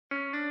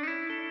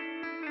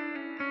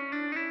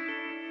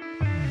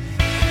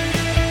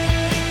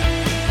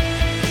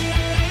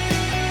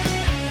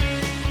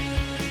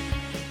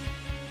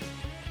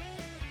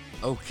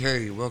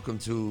Okay, welcome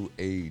to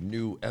a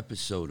new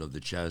episode of the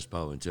Chazz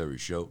Palminteri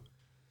Show.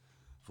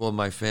 For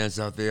my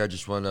fans out there, I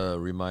just want to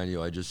remind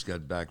you, I just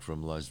got back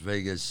from Las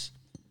Vegas,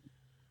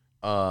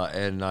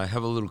 and I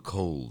have a little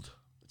cold.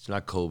 It's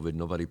not COVID,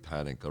 nobody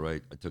panic, all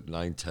right? I took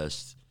 9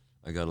 tests.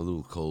 I got a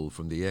little cold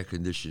from the air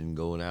conditioning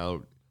going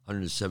out,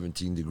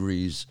 117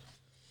 degrees.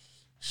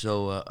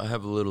 So I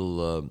have a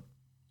little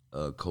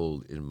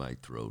cold in my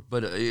throat,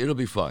 but it'll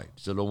be fine,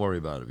 so don't worry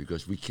about it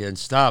because we can't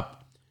stop.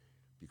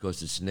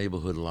 Because it's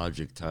neighborhood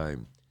logic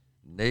time.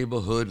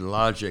 Neighborhood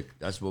logic.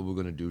 That's what we're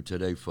going to do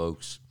today,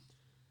 folks.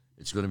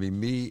 It's going to be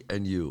me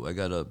and you. I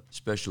got a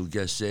special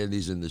guest.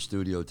 Sandy's in the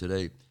studio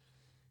today.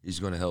 He's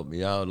going to help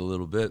me out a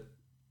little bit.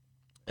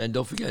 And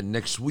don't forget,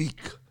 next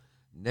week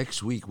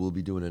we'll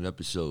be doing an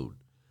episode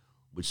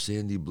with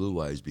Sandy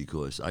Blue Eyes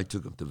because I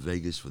took him to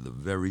Vegas for the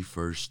very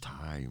first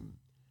time.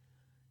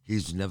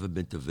 He's never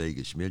been to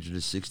Vegas. Imagine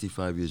he's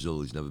 65 years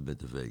old. He's never been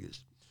to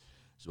Vegas.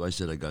 So I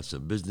said, I got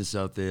some business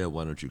out there.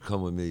 Why don't you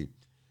come with me?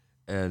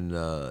 And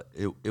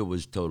it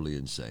was totally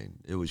insane.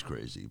 It was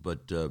crazy.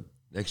 But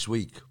next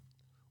week,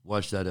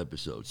 watch that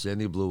episode.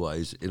 Sandy Blue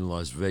Eyes in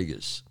Las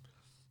Vegas.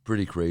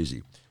 Pretty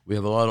crazy. We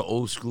have a lot of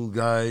old school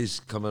guys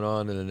coming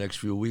on in the next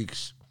few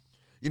weeks.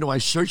 You know, I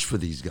search for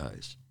these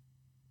guys.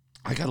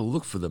 I got to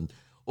look for them.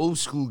 Old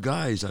school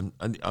guys,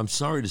 I'm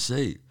sorry to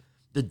say,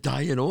 they're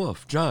dying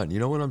off. John, you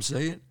know what I'm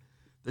saying?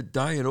 They're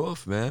dying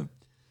off, man.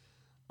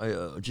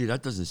 Gee,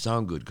 that doesn't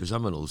sound good because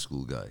I'm an old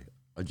school guy.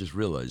 I just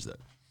realized that.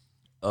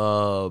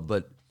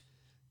 But,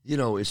 you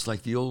know, it's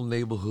like the old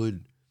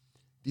neighborhood.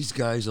 These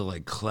guys are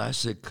like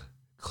classic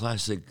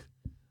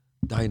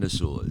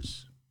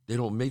dinosaurs. They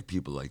don't make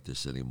people like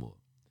this anymore.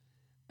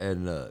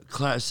 And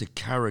classic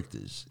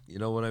characters. You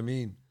know what I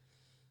mean?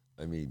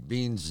 I mean,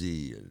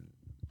 Beansy, and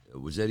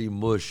it was Eddie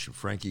Mush,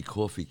 Frankie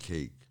Coffee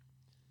Cake.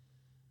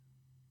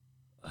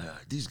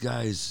 These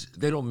guys,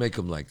 they don't make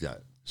them like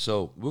that.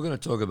 So we're going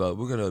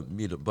to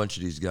meet a bunch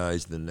of these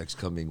guys in the next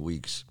coming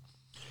weeks.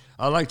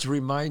 I'd like to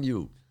remind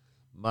you,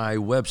 my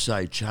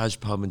website,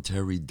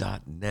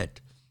 chazzpalminteri.net.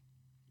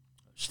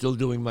 Still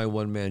doing my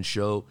one-man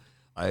show.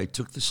 I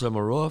took the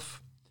summer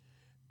off,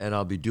 and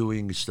I'll be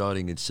doing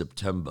starting in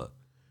September.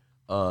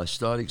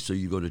 So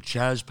you go to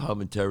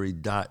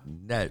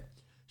chazzpalminteri.net.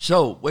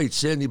 So, wait,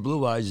 Sandy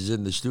Blue Eyes is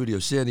in the studio.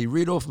 Sandy,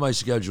 read off my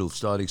schedule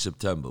starting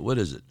September. What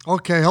is it?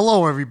 Okay,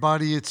 hello,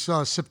 everybody. It's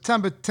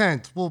September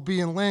 10th. We'll be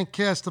in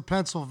Lancaster,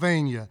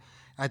 Pennsylvania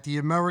at the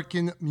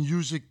American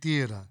Music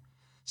Theater.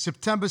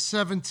 September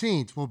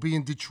 17th, we'll be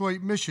in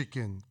Detroit,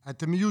 Michigan at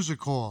the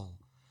Music Hall.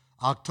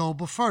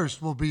 October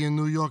 1st, we'll be in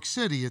New York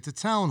City at the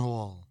Town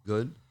Hall.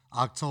 Good.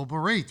 October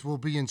 8th, we'll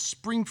be in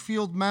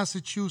Springfield,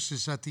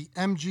 Massachusetts at the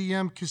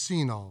MGM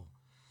Casino.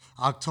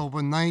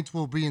 October 9th,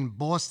 we'll be in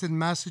Boston,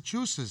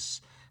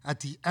 Massachusetts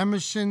at the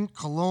Emerson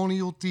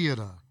Colonial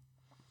Theater.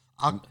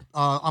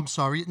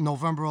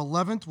 November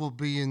 11th, we'll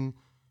be in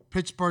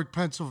Pittsburgh,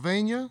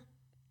 Pennsylvania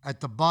at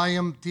the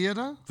Byam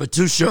Theater. For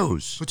 2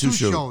 shows. For two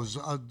shows,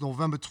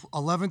 November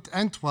 11th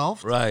and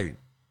 12th. Right.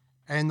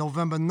 And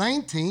November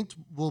 19th,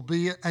 we'll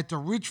be at the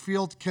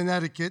Richfield,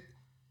 Connecticut,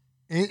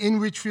 in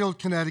Richfield,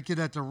 Connecticut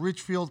at the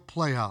Richfield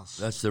Playhouse.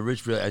 That's the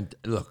Richfield. And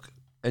look.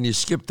 And you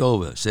skipped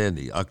over,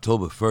 Sandy,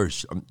 October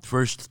 1st,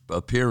 first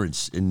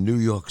appearance in New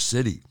York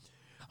City.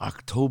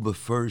 October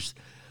 1st,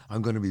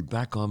 I'm going to be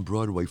back on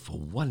Broadway for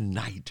one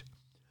night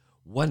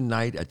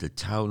at the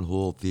Town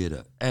Hall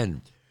Theater.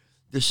 And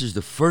this is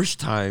the first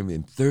time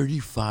in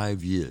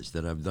 35 years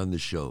that I've done the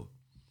show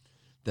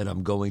that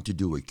I'm going to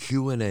do a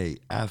Q&A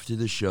after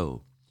the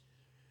show.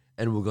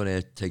 And we're going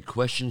to take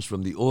questions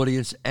from the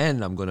audience,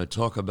 and I'm going to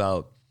talk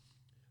about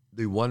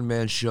the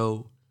one-man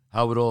show,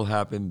 how it all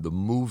happened, the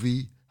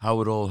movie, how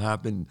it all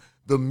happened,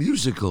 the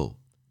musical,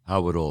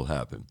 how it all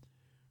happened.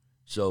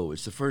 So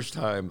it's the first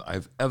time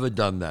I've ever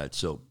done that.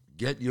 So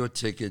get your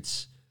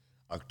tickets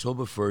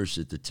October 1st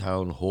at the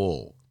Town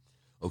Hall,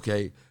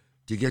 okay?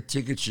 To get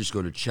tickets, just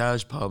go to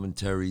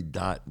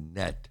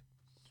chazzpalminteri.net,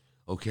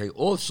 okay?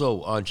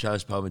 Also on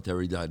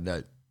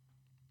chazzpalminteri.net,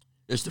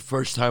 it's the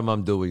first time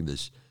I'm doing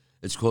this.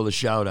 It's called a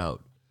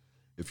shout-out.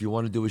 If you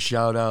want to do a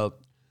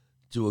shout-out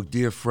to a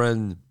dear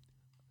friend,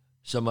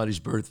 somebody's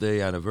birthday,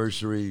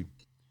 anniversary,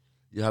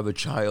 you have a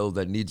child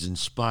that needs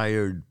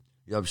inspired,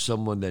 you have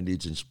someone that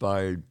needs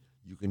inspired,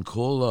 you can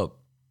call up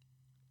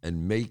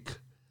and make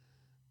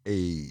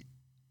an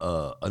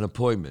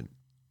appointment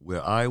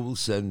where I will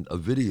send a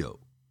video.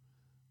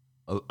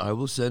 I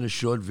will send a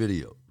short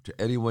video to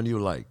anyone you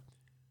like.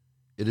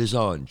 It is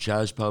on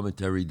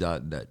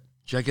chazzpalminteri.net.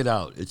 Check it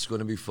out. It's going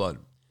to be fun.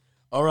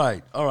 All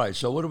right.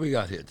 So what do we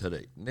got here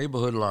today?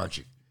 Neighborhood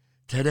logic.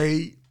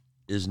 Today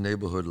is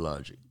neighborhood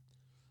logic.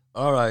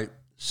 All right.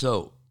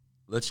 So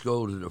let's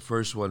go to the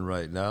first one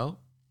right now.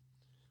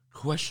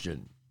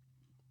 Question.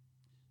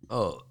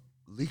 Oh,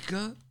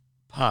 Lika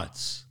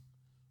Potts.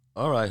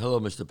 All right. Hello,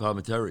 Mr.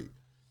 Palminteri.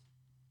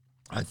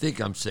 I think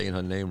I'm saying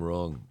her name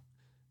wrong.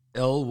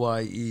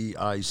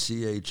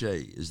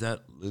 Lyeicha. Is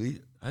that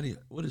Lily?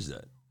 What is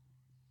that?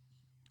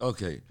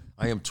 Okay.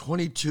 I am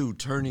 22,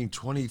 turning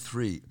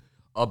 23.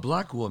 A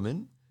black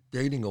woman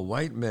dating a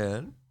white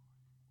man.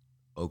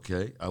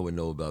 Okay, I would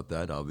know about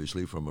that,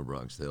 obviously, from a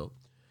Bronx Tale.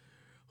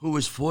 Who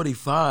is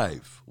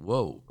 45.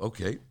 Whoa,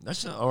 okay,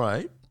 that's not, all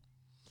right.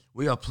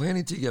 We are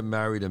planning to get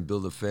married and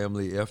build a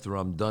family after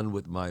I'm done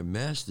with my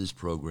master's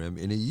program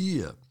in a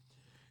year.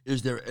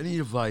 Is there any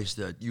advice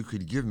that you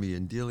could give me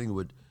in dealing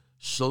with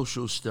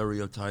social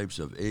stereotypes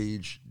of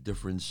age,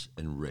 difference,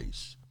 and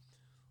race?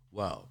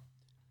 Wow,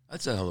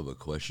 that's a hell of a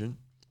question.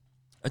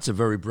 That's a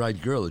very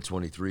bright girl at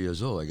 23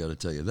 years old, I got to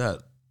tell you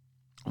that.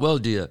 Well,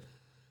 dear,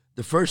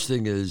 the first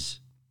thing is,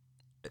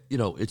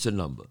 it's a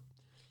number.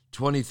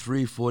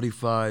 23,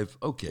 45.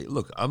 Okay,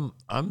 look, I'm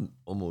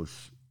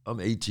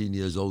 18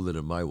 years older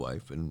than my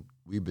wife, and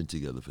we've been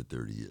together for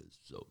 30 years.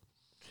 So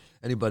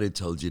anybody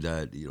tells you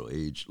that,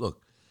 age,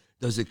 look,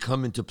 does it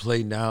come into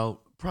play now?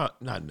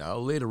 Not now.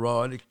 Later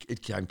on,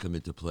 it can come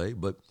into play.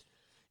 But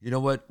you know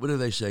what? What are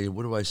they saying?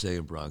 What do I say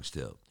in Bronx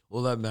Tale?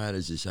 All that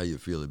matters is how you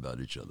feel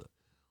about each other.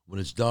 When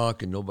it's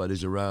dark and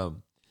nobody's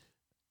around,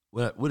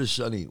 what does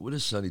Sonny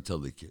tell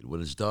the kid?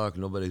 When it's dark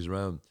and nobody's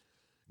around,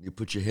 and you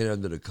put your hand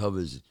under the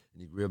covers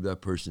and you grab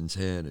that person's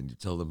hand and you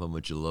tell them how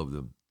much you love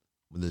them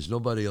when there's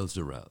nobody else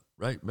around,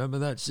 right? Remember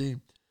that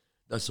scene?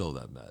 That's all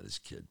that matters,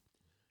 kid.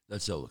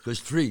 That's all. Because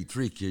three,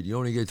 kid. You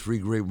only get 3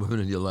 great women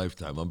in your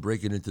lifetime. I'm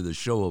breaking into the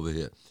show over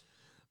here.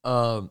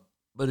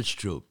 But it's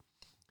true.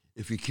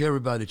 If you care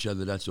about each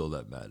other, that's all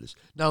that matters.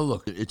 Now,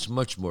 look, it's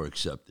much more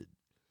accepted,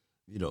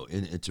 in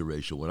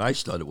interracial.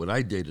 When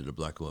I dated a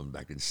black woman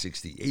back in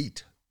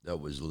 68, it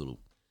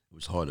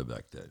was harder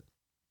back then.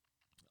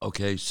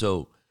 Okay,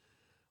 so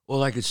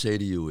all I could say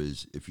to you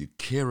is if you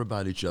care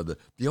about each other,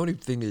 the only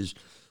thing is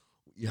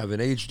you have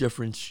an age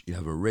difference, you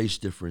have a race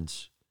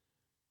difference.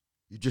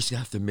 You just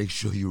have to make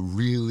sure you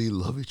really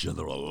love each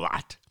other a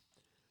lot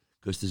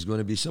because there's going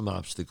to be some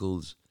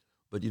obstacles.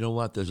 But you know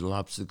what? There's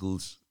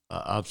obstacles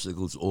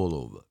all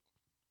over.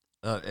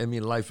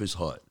 Life is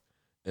hard.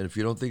 And if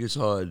you don't think it's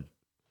hard,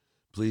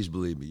 please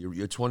believe me.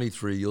 You're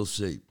 23, you'll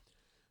see.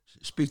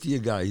 Speak to your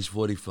guy, he's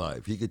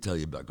 45. He could tell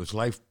you about it because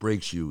life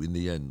breaks you in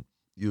the end,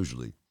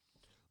 usually.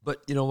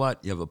 But you know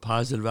what? You have a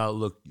positive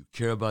outlook. You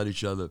care about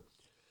each other.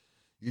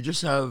 You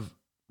just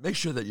make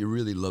sure that you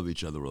really love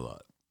each other a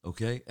lot,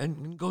 okay?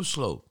 And go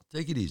slow.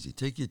 Take it easy.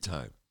 Take your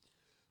time.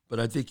 But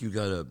I think you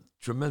got a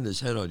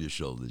tremendous head on your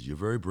shoulders. You're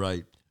very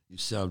bright. You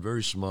sound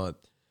very smart.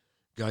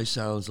 Guy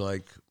sounds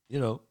like,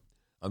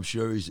 I'm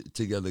sure he's a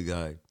together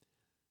guy.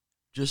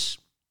 Just,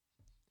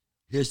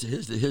 here's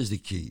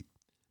the key.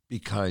 Be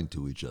kind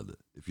to each other.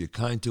 If you're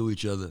kind to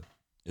each other,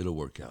 it'll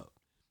work out.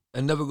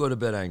 And never go to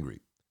bed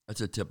angry.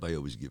 That's a tip I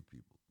always give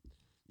people.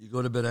 You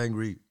go to bed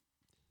angry,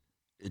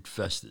 it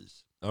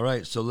festers. All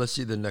right, so let's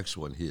see the next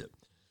one here.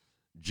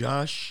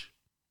 Josh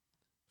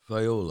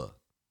Fiola.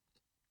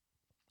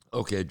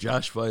 Okay,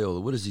 Josh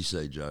Fiola. What does he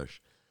say,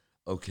 Josh?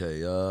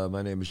 Okay,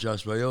 my name is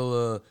Josh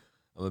Fiola.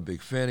 I'm a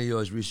big fan of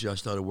yours. Recently, I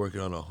started working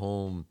on a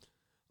home.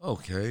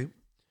 Okay.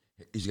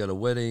 He's got a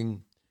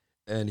wedding,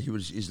 and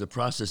he's in the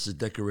process of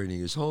decorating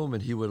his home,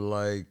 and he would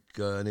like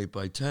an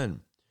 8x10,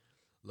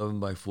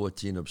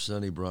 11x14 of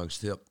sunny Bronx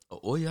tip.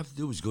 All you have to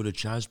do is go to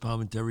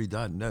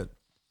ChazzPalminteri.net.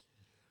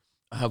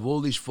 I have all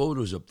these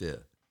photos up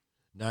there.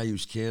 Now you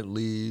can't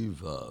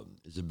leave.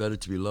 Is it better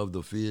to be loved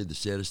or feared? The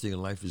saddest thing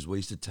in life is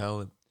wasted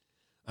talent.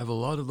 I have a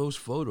lot of those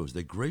photos.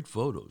 They're great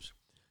photos.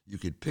 You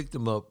can pick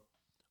them up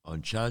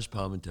on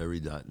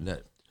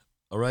ChazzPalminteri.net.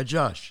 All right,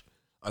 Josh,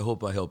 I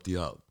hope I helped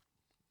you out.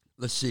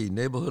 Let's see,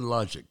 Neighborhood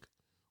Logic.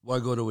 Why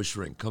go to a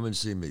shrink? Come and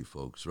see me,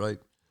 folks, right?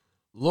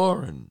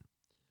 Lauren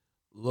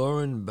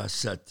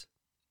Bassett.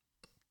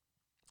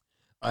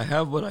 I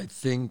have what I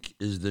think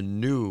is the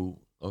new,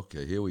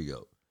 okay, here we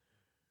go,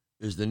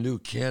 is the new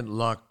can't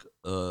lock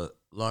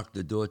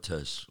the door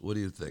test. What do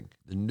you think?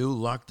 The new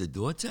lock the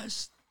door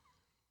test?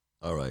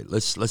 All right,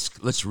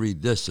 let's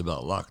read this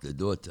about lock the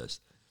door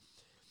test.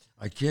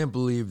 I can't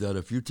believe that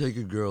if you take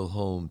a girl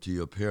home to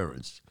your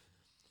parents,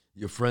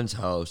 your friend's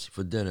house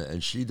for dinner,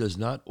 and she does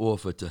not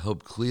offer to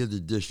help clear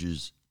the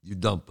dishes, you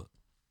dump her.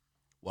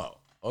 Wow.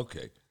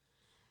 Okay.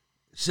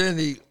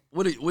 Sandy,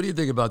 what do you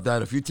think about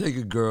that? If you take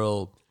a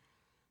girl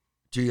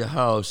to your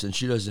house and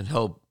she doesn't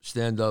help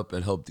stand up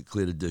and help to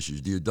clear the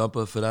dishes, do you dump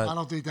her for that? I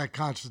don't think that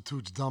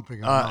constitutes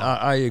dumping.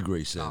 I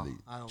agree, Sandy.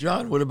 No,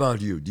 John, what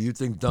about you? Do you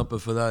think dump her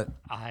for that?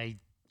 I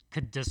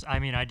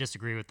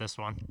disagree with this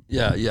one.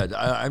 Yeah.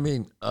 I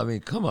mean,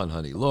 come on,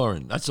 honey,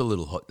 Lauren. That's a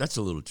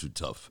little too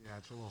tough. Yeah,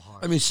 it's a little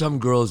hard. I mean, some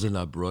girls are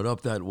not brought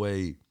up that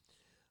way.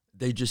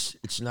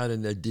 It's not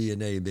in their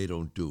DNA, and they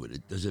don't do it.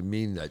 It doesn't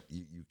mean that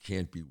you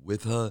can't be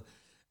with her,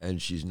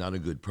 and she's not a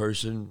good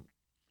person.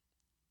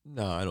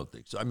 No, I don't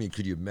think so. I mean,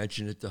 could you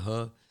mention it to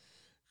her?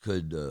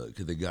 Could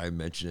the guy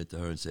mention it to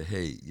her and say,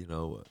 hey,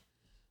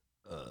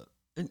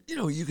 and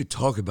you could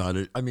talk about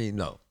it. I mean,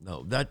 no,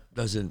 that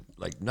doesn't,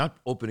 like, not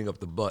opening up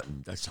the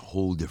button. That's a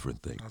whole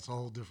different thing. That's a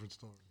whole different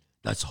story.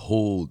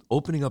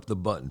 Opening up the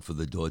button for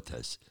the door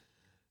test.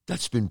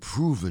 That's been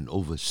proven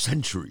over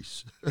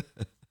centuries.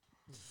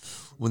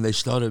 When they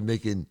started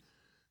making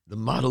the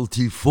Model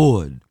T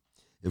Ford,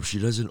 if she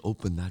doesn't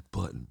open that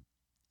button,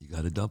 you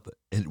got to dump it.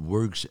 And it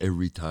works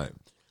every time.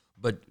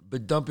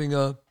 But dumping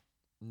her,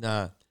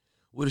 nah.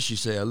 What does she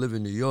say? I live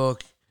in New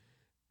York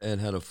and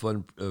had a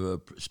fun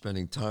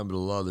spending time with a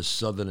lot of the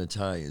Southern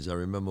Italians. I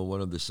remember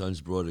one of the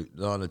sons brought a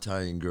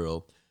non-Italian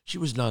girl. She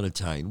was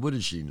non-Italian. What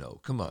did she know?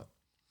 Come on.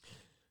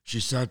 She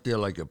sat there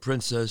like a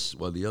princess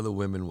while the other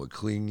women were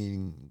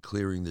cleaning and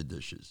clearing the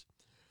dishes.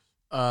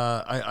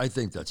 I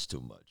think that's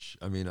too much.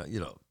 I mean,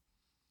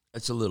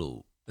 it's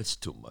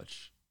too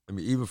much. I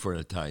mean, even for an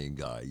Italian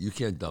guy, you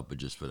can't dump her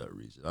just for that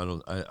reason. I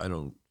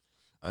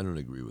don't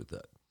agree with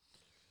that.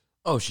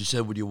 Oh, she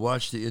said, would you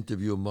watch the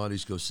interview of Marty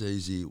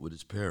Scorsese with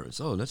his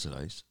parents? Oh, that's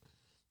nice.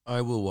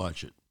 I will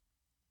watch it.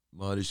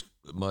 Marty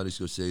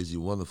Scorsese,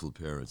 wonderful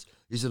parents.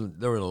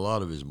 They're in a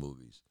lot of his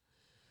movies.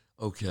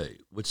 Okay,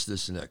 what's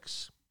this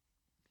next?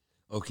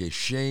 Okay,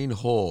 Shane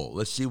Hall.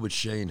 Let's see what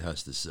Shane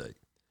has to say.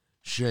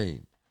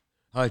 Shane.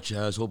 Hi,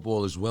 Chazz. Hope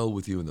all is well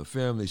with you and the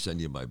family. Send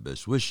you my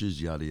best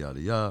wishes, yada, yada,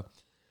 yada.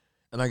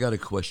 And I got a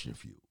question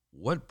for you.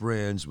 What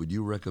brands would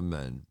you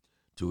recommend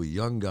to a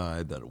young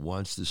guy that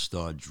wants to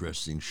start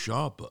dressing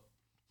sharper?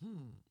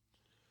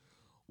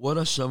 What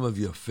are some of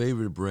your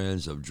favorite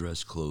brands of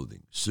dress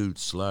clothing?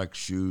 Suits, slacks,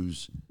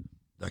 shoes,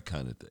 that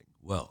kind of thing.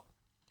 Well,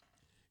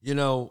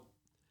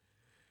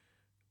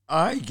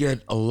 I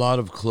get a lot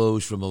of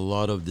clothes from a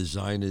lot of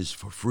designers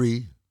for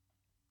free.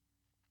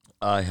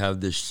 I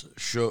have this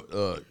shirt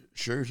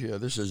here.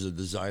 This is a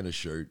designer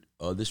shirt.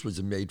 This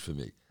was made for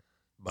me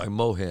by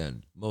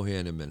Mohan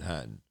in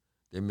Manhattan.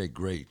 They make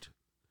great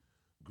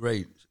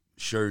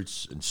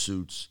shirts and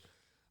suits.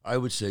 I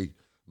would say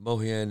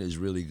Mohan is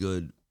really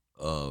good.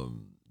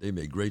 They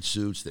make great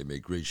suits. They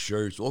make great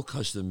shirts, all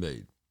custom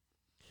made.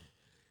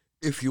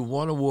 If you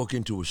want to walk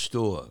into a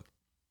store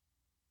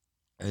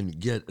and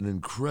get an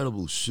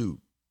incredible suit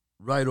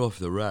right off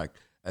the rack,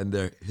 and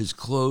his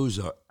clothes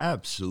are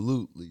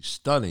absolutely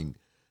stunning,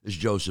 is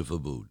Joseph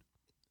Abboud.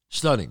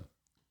 Stunning.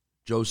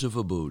 Joseph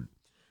Abboud.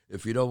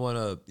 If you don't want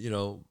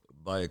to,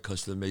 buy a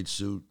custom-made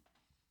suit,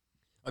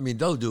 I mean,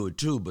 they'll do it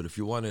too, but if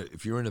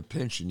you're in a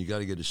pinch and you got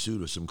to get a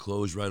suit or some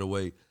clothes right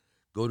away,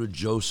 go to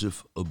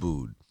Joseph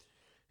Abboud.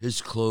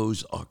 His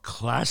clothes are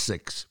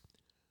classics,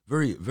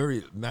 very,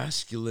 very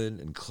masculine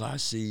and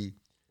classy,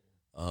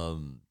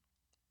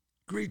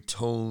 great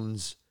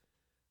tones,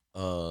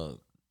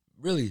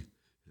 really,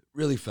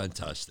 really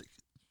fantastic.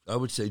 I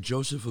would say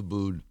Joseph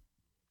Abboud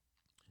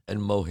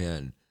and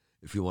Mohan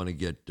if you want to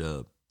get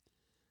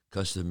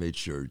custom-made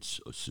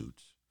shirts or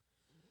suits.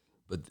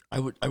 But I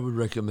would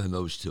recommend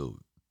those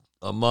two.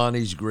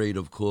 Armani's great,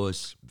 of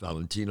course.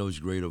 Valentino's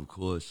great, of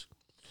course.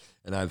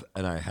 And I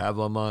have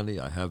Armani.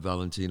 I have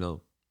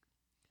Valentino.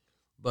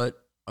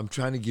 But I'm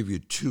trying to give you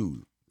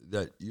two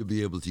that you'll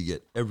be able to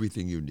get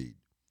everything you need.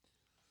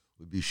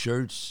 Would be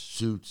shirts,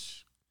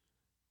 suits,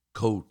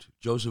 coat,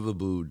 Joseph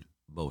Abboud,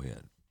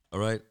 Mohan. All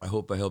right? I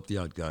hope I helped you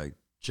out, guy.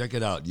 Check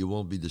it out. You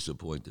won't be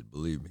disappointed,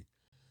 believe me.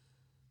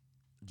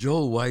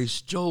 Joel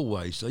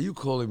Weiss, are you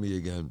calling me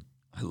again?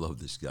 I love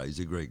this guy. He's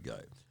a great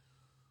guy.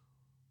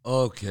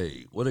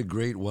 Okay, what a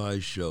great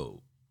wise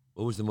show.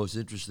 What was the most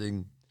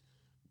interesting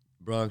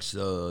Bronx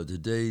to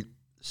date?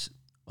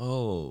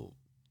 Oh,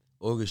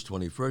 August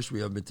 21st.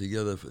 We have been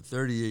together for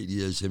 38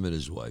 years, him and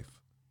his wife.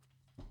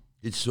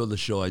 He saw the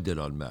show I did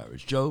on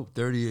marriage. Joe,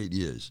 38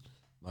 years.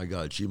 My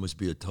God, she must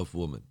be a tough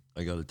woman.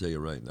 I got to tell you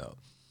right now.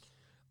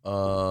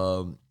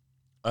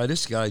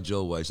 This guy,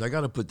 Joe Weiss, I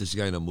got to put this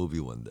guy in a movie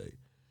one day.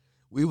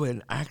 We were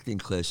in acting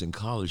class in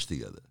college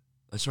together.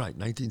 That's right,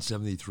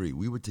 1973.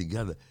 We were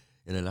together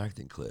in an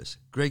acting class.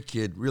 Great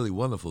kid, really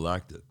wonderful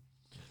actor.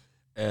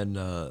 And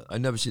I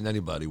never seen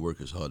anybody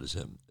work as hard as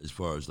him, as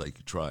far as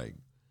like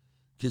trying.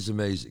 Kid's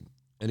amazing.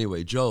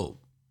 Anyway, Joe,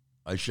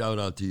 I shout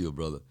out to you,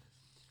 brother.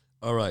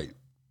 All right.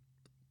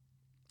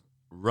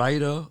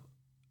 Ryder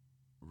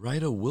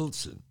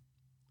Wilson.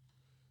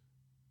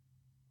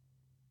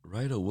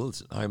 Ryder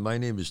Wilson. Hi, my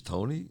name is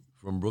Tony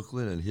from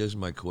Brooklyn, and here's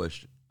my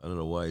question. I don't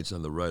know why it's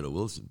on the Ryder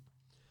Wilson.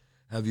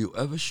 Have you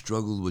ever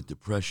struggled with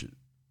depression?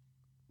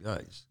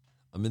 Guys,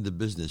 I'm in the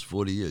business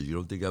 40 years. You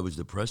don't think I was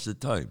depressed at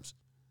times?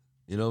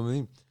 You know what I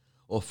mean?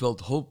 Or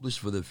felt hopeless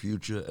for the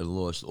future and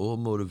lost all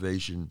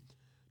motivation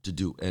to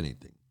do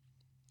anything.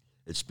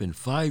 It's been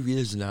 5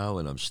 years now,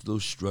 and I'm still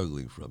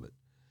struggling from it.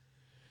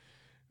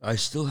 I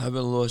still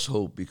haven't lost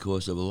hope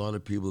because of a lot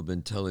of people have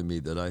been telling me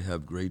that I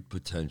have great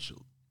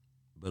potential,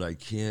 but I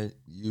can't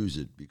use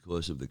it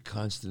because of the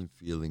constant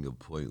feeling of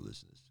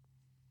pointlessness.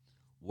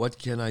 What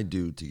can I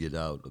do to get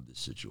out of this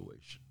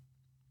situation?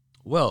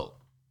 Well,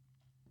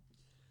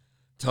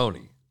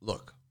 Tony,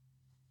 look,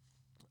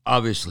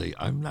 obviously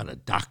I'm not a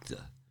doctor.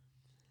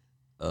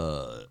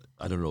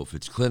 I don't know if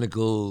it's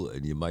clinical,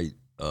 and you might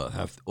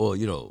have to, or,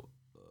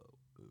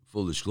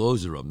 full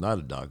disclosure, I'm not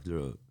a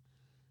doctor.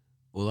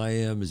 All I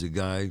am is a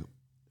guy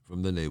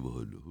from the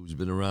neighborhood who's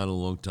been around a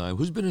long time,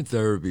 who's been in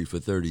therapy for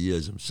 30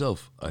 years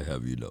himself, I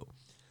have you know.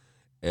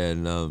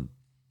 And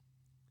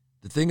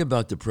the thing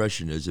about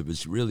depression is, if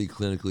it's really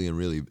clinically and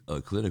really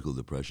clinical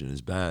depression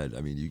is bad,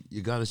 I mean,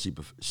 you got to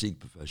seek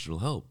professional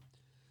help.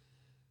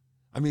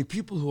 I mean,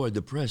 people who are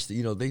depressed,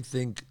 they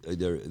think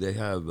they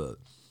have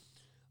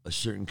a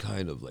certain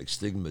kind of like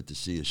stigma to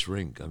see a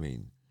shrink. I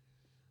mean,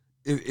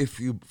 if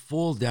you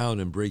fall down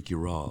and break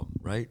your arm,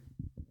 right?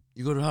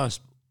 You go to the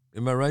hospital.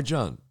 Am I right,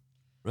 John?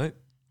 Right?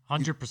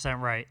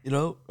 100% right. You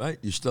know, right?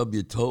 You stub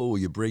your toe or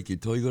you break your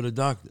toe, you go to the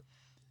doctor.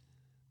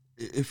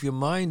 If your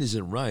mind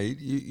isn't right,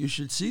 you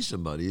should see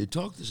somebody. You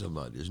talk to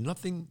somebody. There's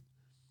nothing.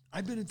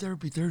 I've been in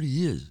therapy 30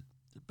 years.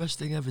 The best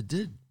thing I ever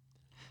did.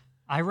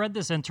 I read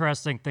this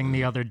interesting thing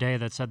the other day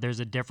that said there's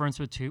a difference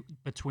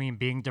between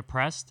being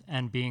depressed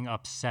and being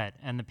upset.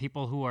 And the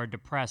people who are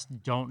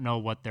depressed don't know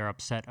what they're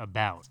upset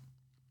about.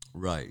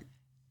 Right.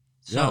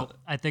 So Yeah.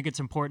 I think it's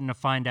important to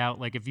find out,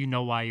 like, if you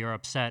know why you're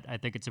upset, I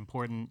think it's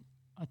important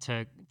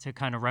to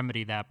kind of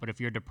remedy that. But if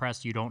you're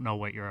depressed, you don't know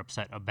what you're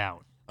upset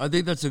about. I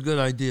think that's a good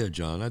idea,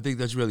 John. I think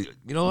that's really.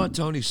 You know what,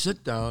 Tony?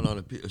 Sit down,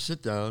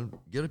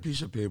 get a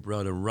piece of paper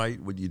out, and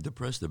write what you're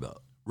depressed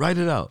about. Write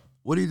it out.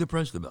 What are you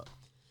depressed about?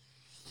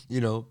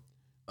 You know,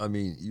 I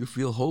mean, you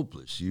feel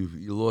hopeless.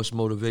 You lost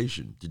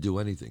motivation to do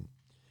anything.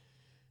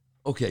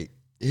 Okay,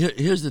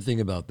 here's the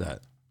thing about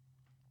that.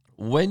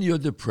 When you're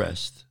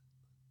depressed,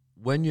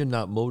 when you're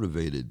not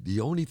motivated,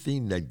 the only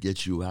thing that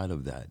gets you out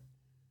of that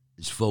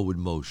is forward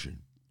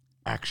motion,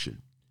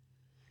 action.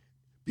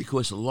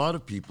 Because a lot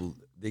of people,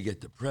 they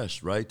get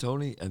depressed, right,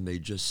 Tony? And they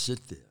just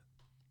sit there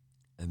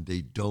and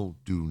they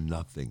don't do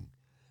nothing.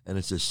 And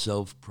it's a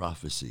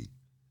self-prophecy.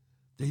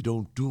 They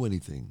don't do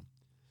anything.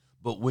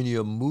 But when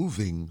you're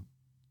moving,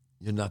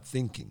 you're not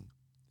thinking.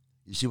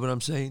 You see what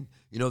I'm saying?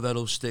 You know that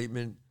old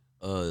statement,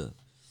 an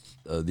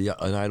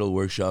idle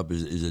workshop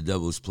is a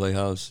devil's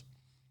playhouse?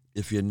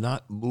 If you're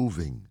not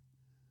moving,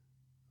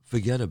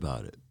 forget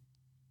about it.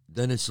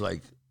 Then it's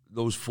like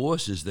those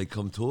forces, they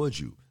come towards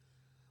you.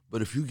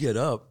 But if you get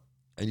up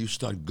and you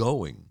start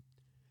going,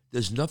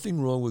 there's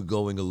nothing wrong with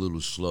going a little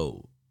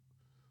slow,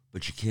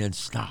 but you can't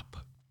stop.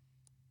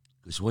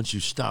 Because once you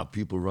stop,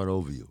 people run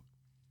over you,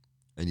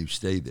 and you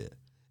stay there.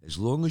 As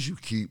long as you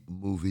keep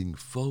moving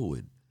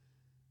forward,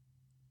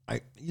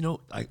 I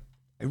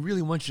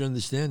really want you to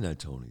understand that,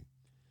 Tony.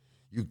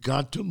 You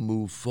got to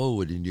move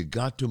forward, and you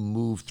got to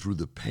move through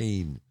the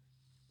pain.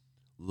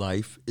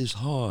 Life is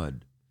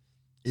hard.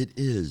 It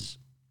is.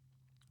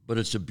 But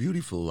it's a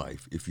beautiful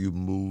life if you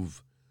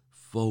move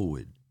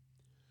forward.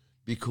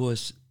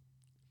 Because,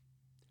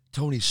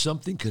 Tony,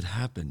 something could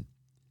happen.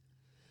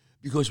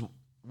 Because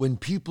when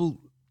people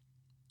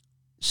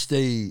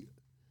stay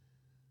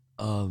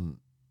in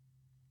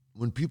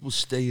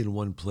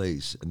one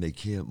place and they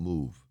can't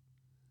move,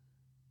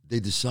 they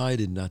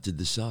decided not to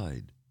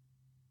decide.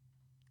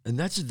 And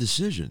that's a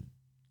decision.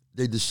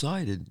 They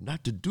decided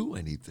not to do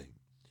anything.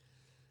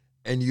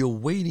 And you're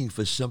waiting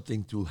for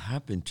something to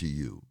happen to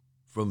you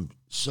from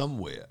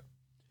somewhere.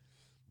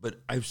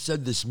 But I've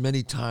said this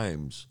many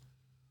times.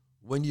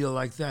 When you're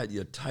like that,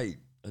 you're tight,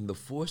 and the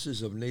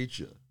forces of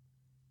nature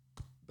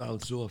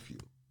bounce off you.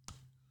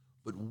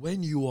 But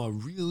when you are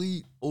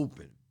really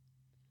open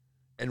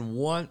and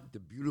want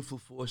the beautiful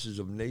forces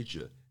of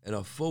nature and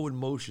are forward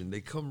motion, they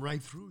come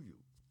right through you.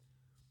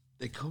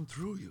 They come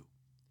through you.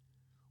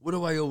 What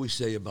do I always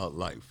say about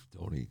life,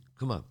 Tony?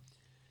 Come on.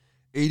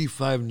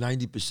 85,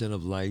 90%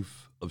 of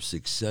life, of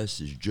success,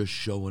 is just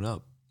showing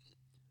up.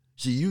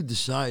 See, you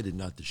decided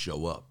not to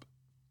show up.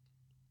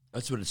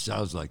 That's what it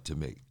sounds like to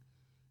me.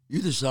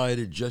 You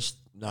decided just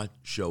not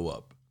show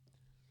up.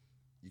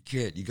 You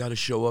can't. You got to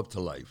show up to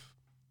life.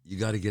 You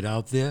got to get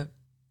out there.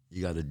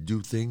 You got to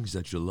do things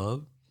that you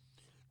love.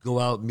 Go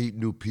out, meet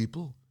new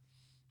people.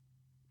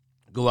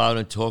 Go out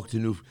and talk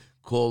to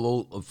call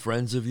old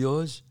friends of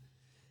yours.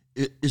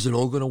 Is it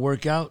all going to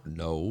work out?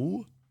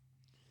 No.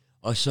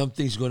 Are some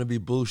things going to be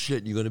bullshit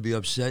and you're going to be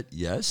upset?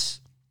 Yes.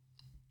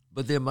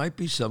 But there might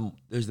be some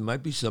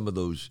of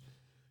those.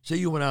 Say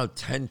you went out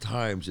 10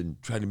 times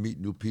and tried to meet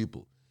new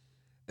people.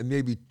 And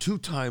maybe 2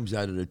 times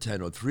out of the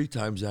 10 or 3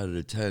 times out of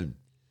the 10,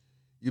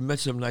 you met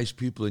some nice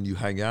people and you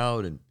hang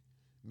out and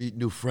meet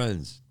new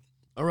friends.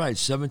 All right,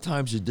 7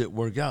 times it didn't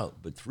work out,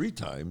 but 3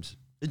 times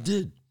it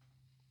did.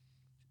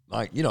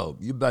 Like,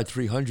 you bat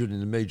 300 in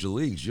the major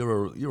leagues,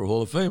 you're a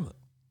Hall of Famer.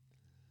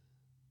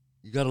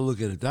 You got to look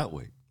at it that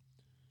way.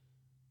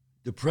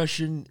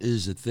 Depression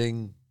is a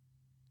thing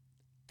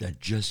that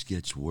just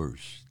gets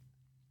worse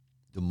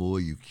the more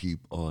you keep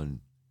on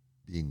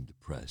being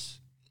depressed.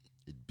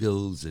 It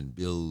builds and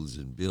builds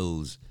and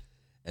builds,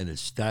 and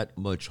it's that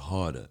much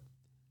harder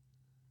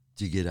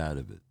to get out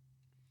of it.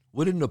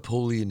 What did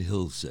Napoleon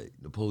Hill say?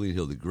 Napoleon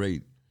Hill, the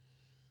great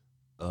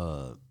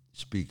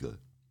speaker.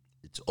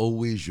 It's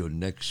always your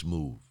next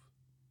move.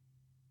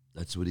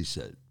 That's what he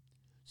said.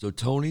 So,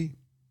 Tony,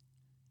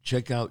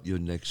 check out your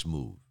next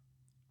move.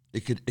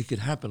 It could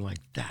happen like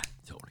that,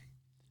 Tony.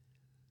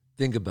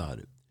 Think about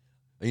it.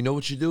 And you know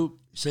what you do?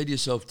 Say to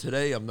yourself,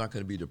 today I'm not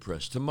going to be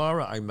depressed.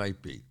 Tomorrow I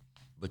might be.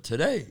 But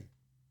today,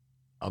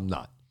 I'm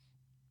not.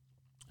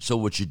 So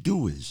what you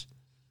do is,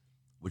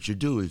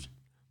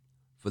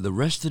 for the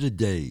rest of the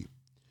day,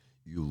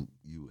 you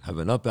have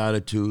an up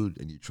attitude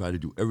and you try to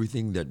do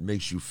everything that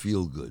makes you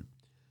feel good.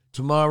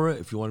 Tomorrow,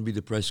 if you want to be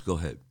depressed, go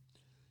ahead.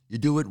 You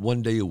do it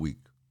one day a week.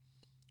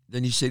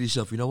 Then you say to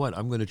yourself, you know what?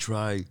 I'm going to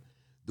try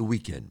the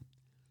weekend.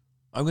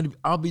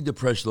 I'll be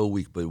depressed all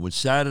week, but when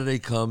Saturday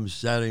comes,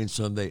 Saturday and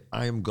Sunday,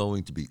 I am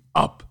going to be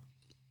up.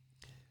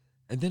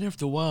 And then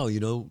after a while,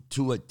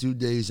 2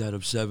 days out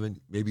of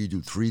 7, maybe you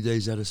do 3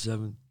 days out of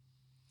 7,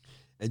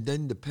 and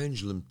then the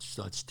pendulum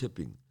starts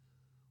tipping.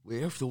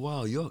 Where after a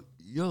while,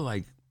 you're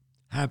like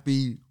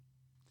happy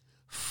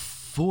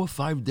 4 or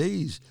 5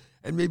 days,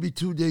 and maybe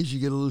 2 days you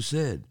get a little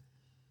sad.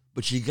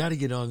 But you got to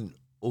get on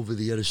over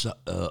the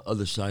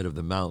other side of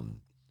the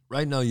mountain.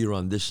 Right now, you're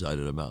on this side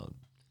of the mountain.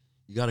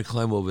 You got to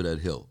climb over that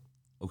hill,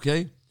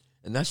 okay?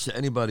 And that's to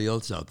anybody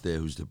else out there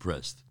who's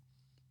depressed.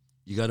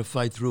 You got to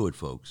fight through it,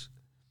 folks.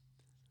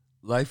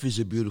 Life is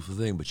a beautiful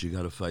thing, but you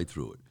got to fight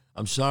through it.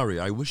 I'm sorry.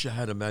 I wish I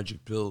had a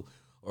magic pill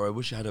or I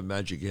wish I had a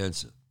magic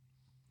answer.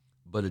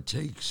 But it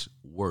takes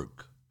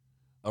work.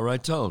 All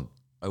right, Tone,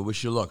 I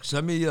wish you luck.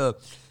 Send me an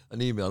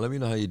email. Let me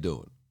know how you're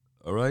doing.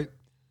 All right?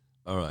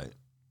 All right.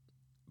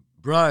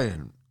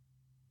 Brian,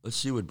 let's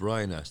see what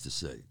Brian has to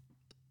say.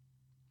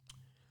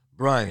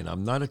 Brian,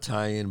 I'm not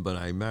Italian, but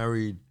I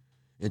married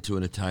into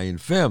an Italian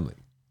family.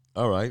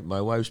 All right, my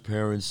wife's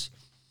parents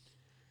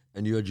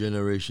and your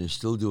generation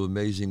still do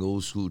amazing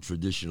old school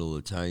traditional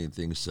Italian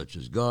things such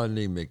as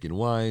gardening, making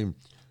wine,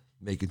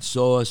 making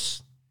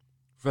sauce,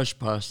 fresh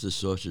pasta,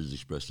 sausage,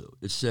 espresso.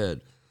 It's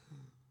sad.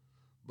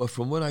 But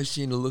from what I've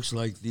seen, it looks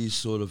like these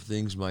sort of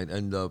things might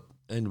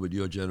end with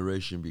your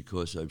generation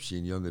because I've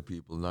seen younger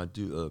people not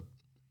do,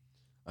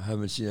 I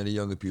haven't seen any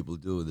younger people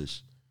do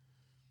this.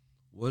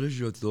 What is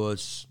your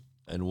thoughts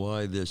and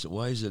why this?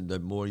 Why is it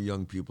that more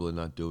young people are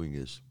not doing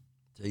this?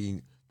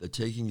 They're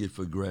taking it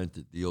for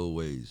granted, the old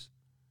ways.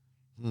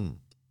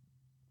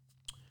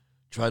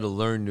 Try to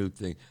learn new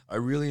things. I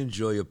really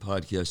enjoy your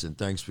podcast, and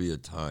thanks for your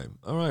time.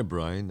 All right,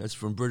 Brian, that's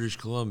from British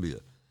Columbia.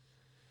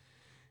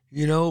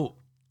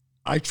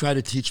 I try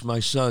to teach my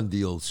son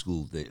the old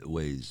school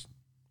ways.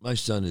 My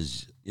son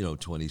is,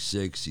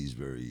 26. He's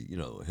very,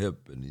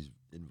 hip, and he's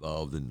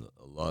involved in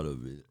a lot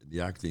of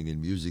the acting and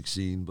music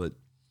scene, but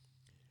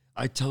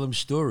I tell him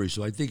stories,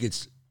 so I think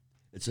it's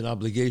an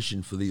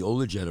obligation for the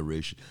older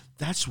generation.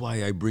 That's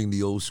why I bring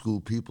the old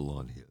school people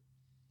on here.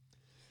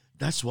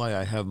 That's why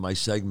I have my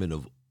segment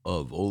of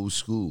old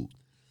school,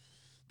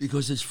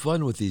 because it's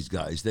fun with these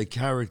guys. They're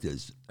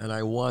characters, and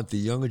I want the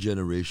younger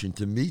generation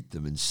to meet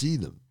them and see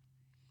them.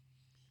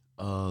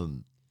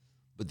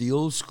 But the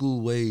old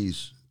school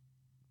ways,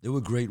 they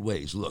were great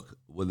ways. Look,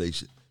 were they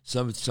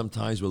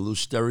sometimes were a little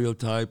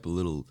stereotype, a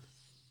little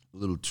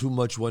too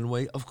much one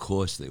way? Of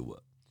course they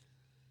were.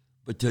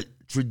 But the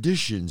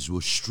traditions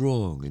were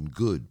strong and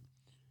good.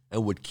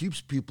 And what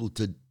keeps people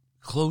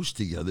close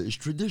together is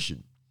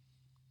tradition.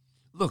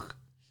 Look,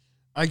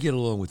 I get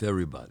along with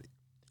everybody.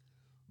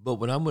 But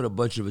when I'm with a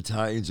bunch of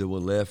Italians and we're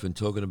laughing,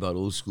 talking about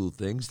old school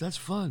things, that's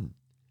fun.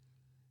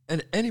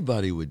 And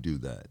anybody would do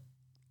that.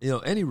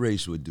 Any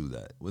race would do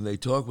that. When they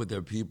talk with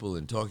their people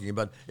and talking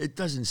about it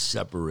doesn't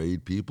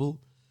separate people.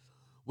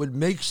 What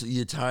makes the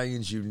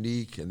Italians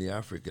unique and the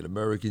African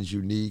Americans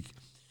unique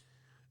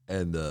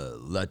and the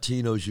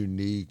Latinos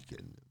unique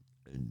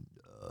and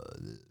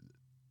the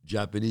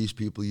Japanese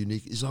people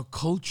unique is our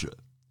culture.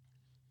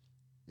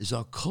 Is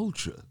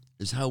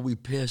how we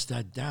pass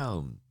that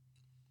down.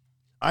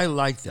 I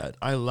like that.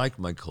 I like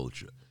my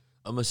culture.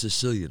 I'm a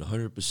Sicilian,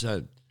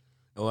 100%.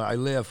 I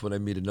laugh when I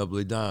meet a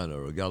Napolitan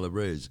or a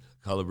Calabrese.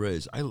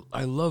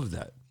 I love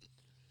that.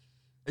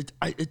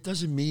 It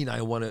doesn't mean I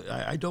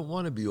don't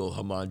want to be all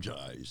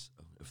homogenized,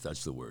 if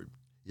that's the word.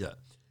 Yeah,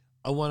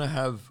 I want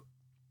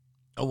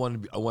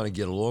to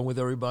get along with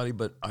everybody,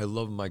 but I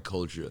love my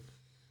culture,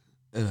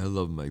 and I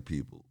love my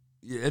people.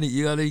 You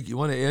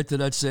want to add to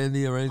that,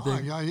 Sandy, or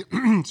anything?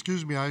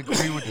 Excuse me. I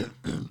agree with you.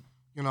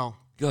 Go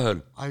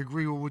ahead. I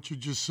agree with what you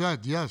just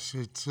said. Yes,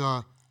 it's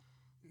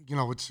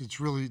it's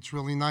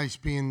really nice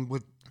being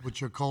with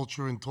your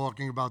culture and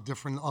talking about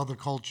different other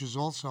cultures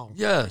also.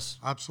 Yes,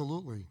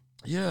 absolutely.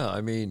 Yeah,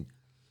 I mean,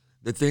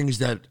 the things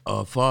that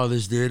our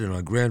fathers did and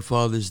our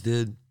grandfathers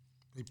did.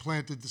 They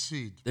planted the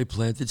seed. They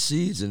planted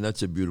seeds, and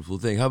that's a beautiful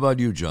thing. How about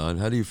you, John?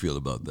 How do you feel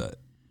about that?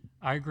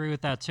 I agree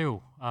with that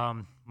too.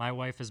 My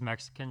wife is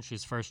Mexican.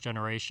 She's first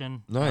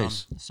generation.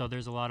 Nice. So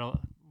there's a lot of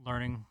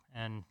learning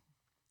and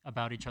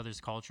about each other's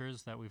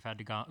cultures that we've had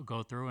to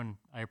go through, and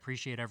I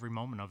appreciate every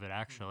moment of it,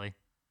 actually.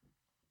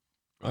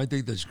 I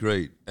think that's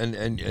great.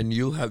 And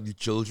you'll have your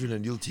children,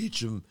 and you'll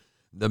teach them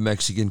the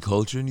Mexican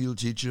culture, and you'll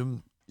teach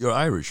them. You're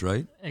Irish,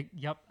 right?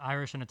 Yep,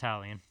 Irish and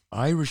Italian.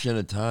 Irish and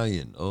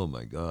Italian. Oh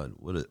my God,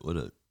 what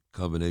a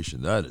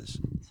combination that is.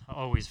 It's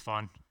always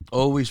fun.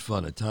 Always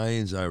fun.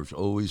 Italians, Irish,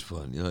 always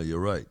fun. Yeah, you're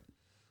right.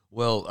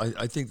 Well,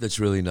 I think that's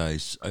really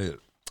nice.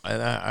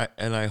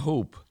 I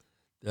hope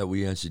that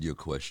we answered your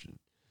question.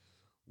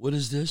 What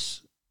is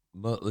this?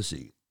 Let's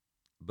see.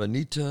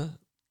 Benita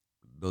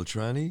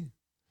Beltrani.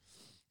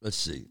 Let's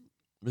see.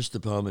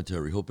 Mr.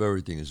 Palminteri, hope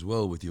everything is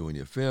well with you and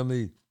your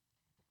family.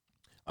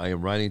 I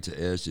am writing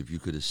to ask if you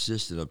could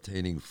assist in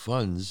obtaining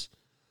funds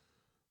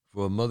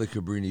for a Mother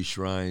Cabrini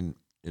shrine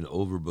in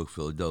Overbrook,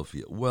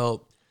 Philadelphia.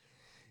 Well,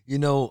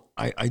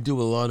 I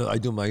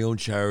do my own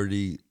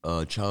charity,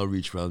 Child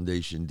Reach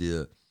Foundation,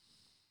 dear.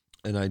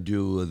 and I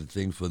do the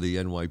thing for the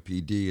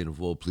NYPD and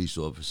for all police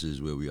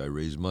officers where I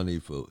raise money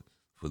for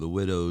the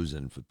widows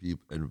and for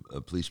people and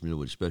policemen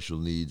with special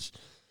needs.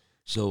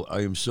 So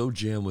I am so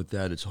jammed with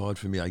that. It's hard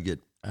for me. I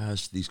get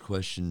asked these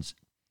questions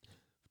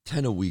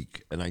 10 a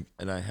week, and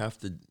I have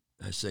to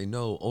say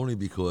no only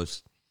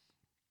because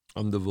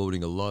I'm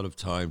devoting a lot of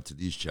time to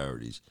these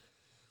charities.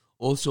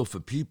 Also for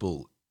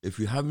people, if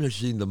you haven't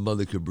seen the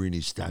Mother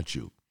Cabrini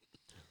statue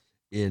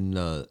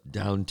in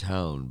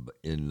downtown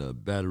in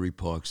Battery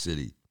Park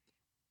City,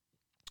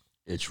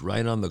 it's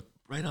right on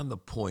the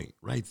point,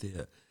 right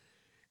there,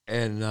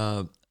 and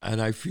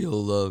I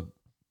feel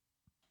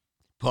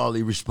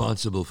partly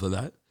responsible for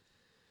that.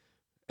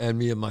 And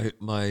me and my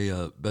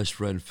best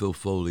friend Phil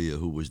Folia,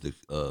 who was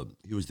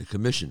he was the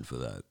commission for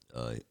that.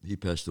 He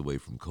passed away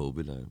from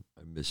COVID. I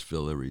miss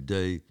Phil every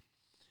day.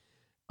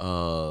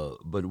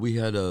 But we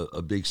had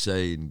a big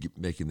say in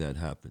making that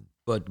happen.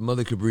 But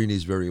Mother Cabrini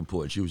is very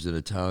important. She was an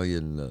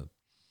Italian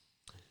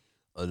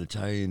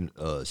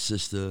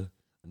sister,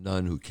 a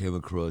nun who came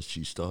across.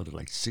 She started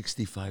like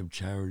 65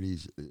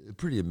 charities.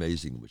 Pretty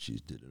amazing what she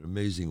did. An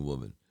amazing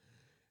woman.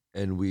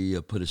 And we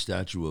put a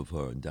statue of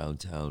her in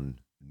downtown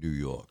New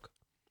York.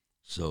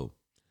 So,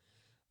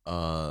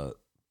 for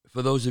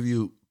those of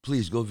you,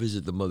 please go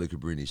visit the Mother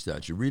Cabrini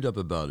statue. Read up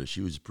about her.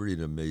 She was pretty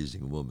an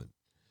amazing woman.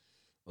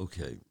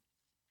 Okay.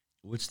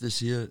 What's this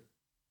here?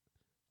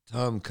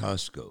 Tom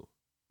Costco.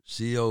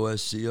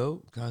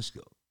 C-O-S-C-O?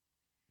 Costco.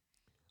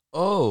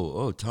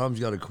 Oh, Tom's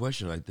got a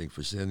question, I think,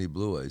 for Sandy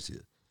Blue Eyes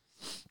here.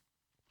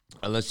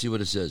 Let's see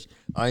what it says.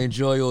 I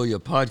enjoy all your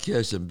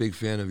podcasts and big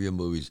fan of your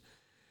movies.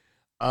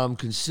 I'm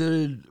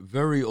considered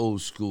very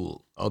old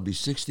school. I'll be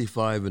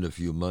 65 in a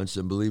few months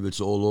and believe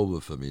it's all over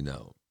for me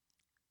now.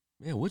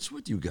 Man, what's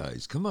with you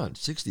guys? Come on,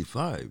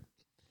 65.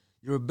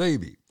 You're a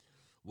baby.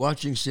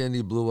 Watching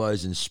Sandy Blue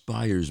Eyes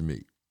inspires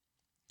me.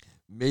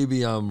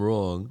 Maybe I'm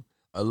wrong.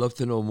 I'd love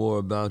to know more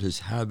about his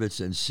habits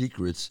and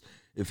secrets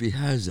if he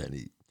has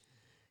any.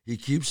 He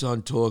keeps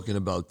on talking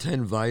about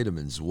 10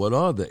 vitamins. What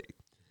are they?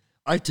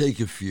 I take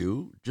a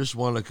few, just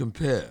want to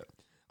compare.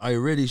 I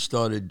already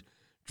started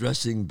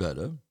dressing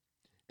better.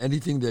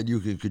 Anything that you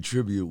can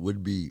contribute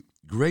would be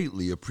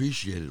greatly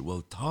appreciated.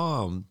 Well,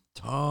 Tom,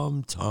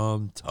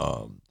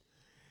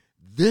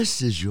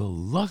 this is your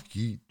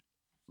lucky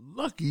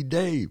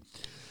day,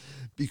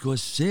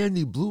 because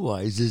Sandy Blue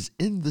Eyes is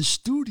in the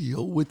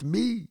studio with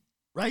me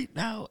right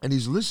now, and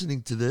he's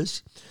listening to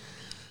this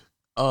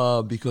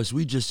because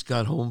we just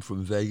got home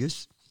from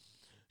Vegas.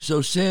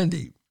 So,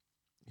 Sandy,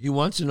 he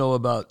wants to know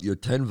about your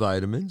 10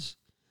 vitamins,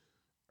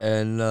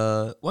 and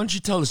why don't you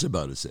tell us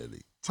about it,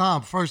 Sandy?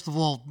 Tom, first of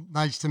all,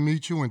 nice to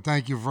meet you, and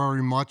thank you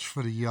very much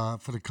for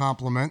the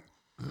compliment.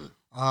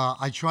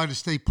 I try to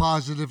stay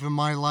positive in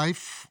my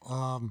life.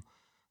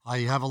 I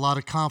have a lot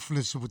of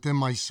confidence within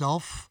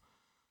myself.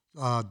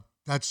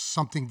 That's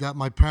something that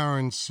my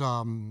parents,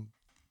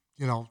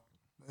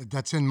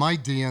 that's in my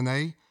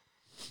DNA.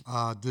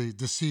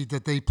 The seed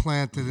that they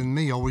planted in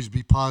me, always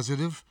be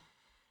positive.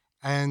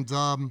 And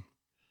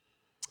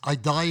I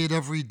diet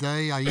every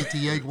day. I eat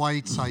the egg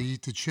whites. I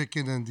eat the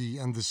chicken and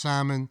the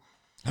salmon.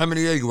 How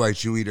many egg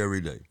whites you eat every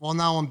day? Well,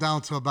 now I'm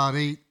down to about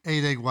eight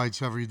egg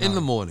whites every day. In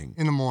the morning?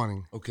 In the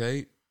morning.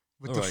 Okay.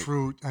 With the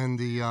fruit and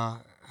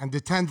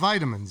the 10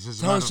 vitamins.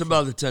 Tell us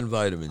about the 10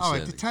 vitamins, All right,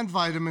 Sandy. the 10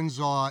 vitamins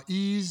are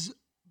E's,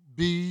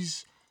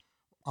 B's,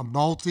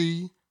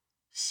 multi,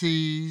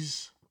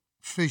 C's,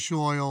 fish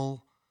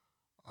oil,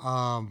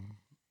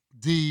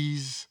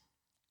 D's,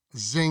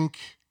 zinc,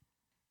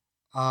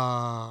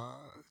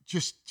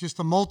 just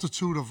a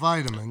multitude of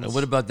vitamins. And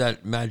what about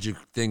that magic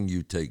thing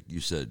you take? You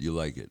said you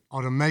like it.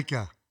 Oh, the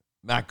Maca.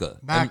 Maca.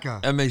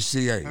 Maca.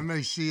 M-A-C-A.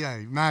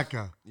 M-A-C-A.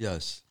 Maca.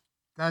 Yes.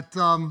 That's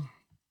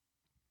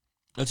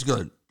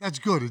good. That's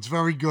good. It's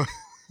very good.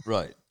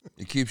 Right.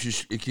 It keeps you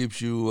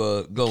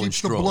going Keeps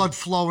strong. the blood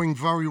flowing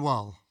very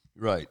well.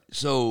 Right.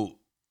 So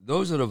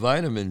those are the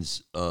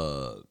vitamins,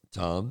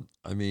 Tom.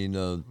 I mean,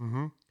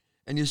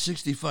 and you're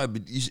 65,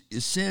 but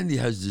Sandy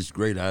has this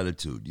great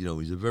attitude. You know,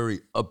 he's a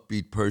very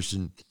upbeat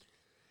person.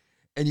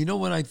 And you know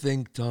what I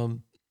think,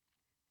 Tom?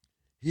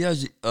 He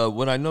has,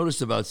 what I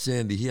noticed about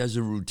Sandy, he has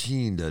a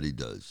routine that he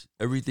does.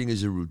 Everything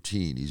is a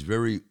routine. He's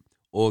very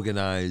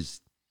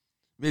organized,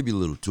 maybe a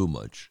little too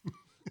much,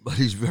 but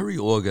he's very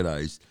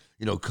organized.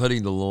 You know,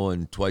 cutting the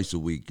lawn twice a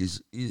week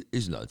is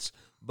nuts.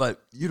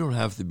 But you don't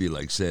have to be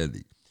like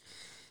Sandy.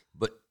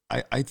 But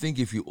I think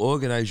if you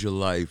organize your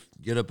life,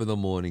 get up in the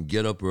morning,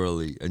 get up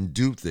early, and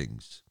do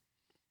things,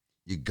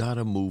 you got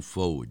to move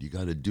forward. You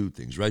got to do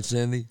things. Right,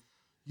 Sandy?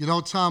 You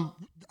know, Tom,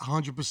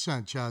 100%,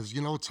 Chazz.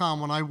 You know,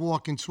 Tom, when I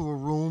walk into a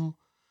room,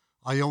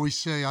 I always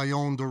say I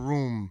own the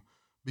room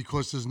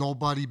because there's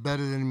nobody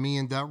better than me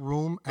in that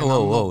room. And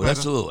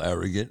that's a little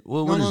arrogant.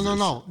 Well,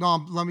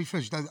 No, let me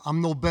finish. I'm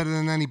no better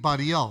than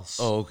anybody else.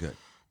 Oh, okay.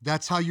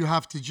 That's how you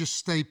have to just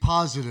stay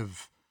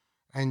positive.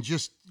 And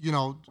just, you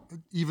know,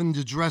 even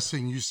the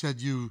dressing, you said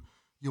you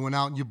went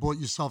out and you bought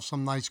yourself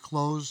some nice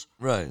clothes.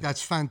 Right.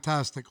 That's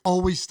fantastic.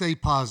 Always stay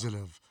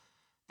positive.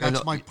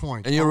 That's my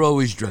point. And you're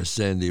always dressed,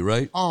 Sandy,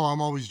 right? Oh,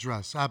 I'm always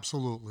dressed.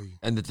 Absolutely.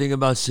 And the thing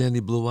about Sandy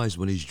Blue Eyes,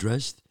 when he's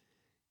dressed,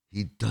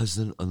 he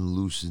doesn't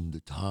unloosen the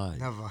tie.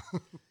 Never.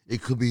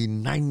 It could be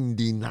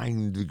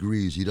 99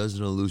 degrees. He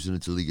doesn't unloosen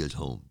until he gets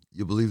home.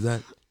 You believe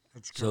that?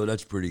 So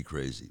that's pretty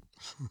crazy.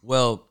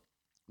 Well,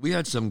 we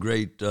had some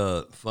great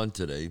fun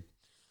today.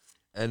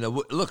 And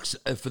look,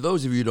 for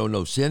those of you who don't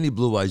know, Sandy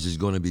Blue Eyes is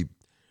going to be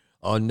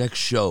our next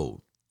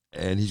show.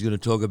 And he's going to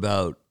talk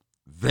about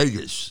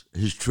Vegas,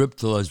 his trip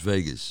to Las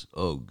Vegas.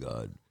 Oh,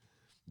 God.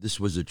 This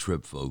was a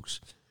trip, folks.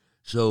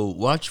 So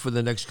watch for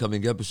the next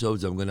coming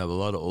episodes. I'm going to have a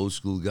lot of old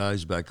school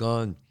guys back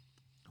on.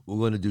 We're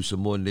going to do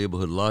some more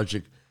neighborhood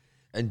logic.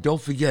 And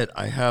don't forget,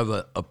 I have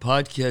a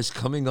podcast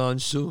coming on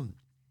soon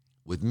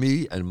with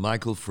me and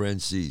Michael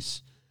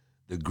Francis,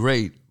 the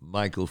great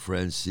Michael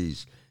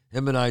Francis.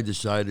 Him and I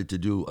decided to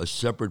do a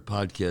separate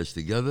podcast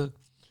together.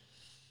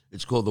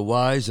 It's called The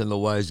Wise and the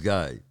Wise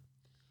Guy.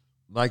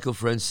 Michael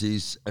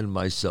Francis and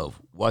myself.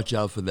 Watch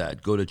out for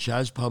that. Go to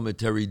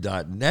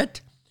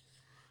chazzpalminteri.net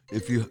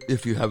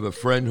if you have a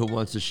friend who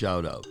wants a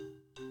shout out.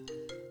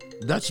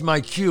 That's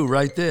my cue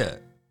right there.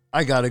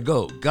 I gotta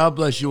go. God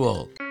bless you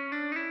all.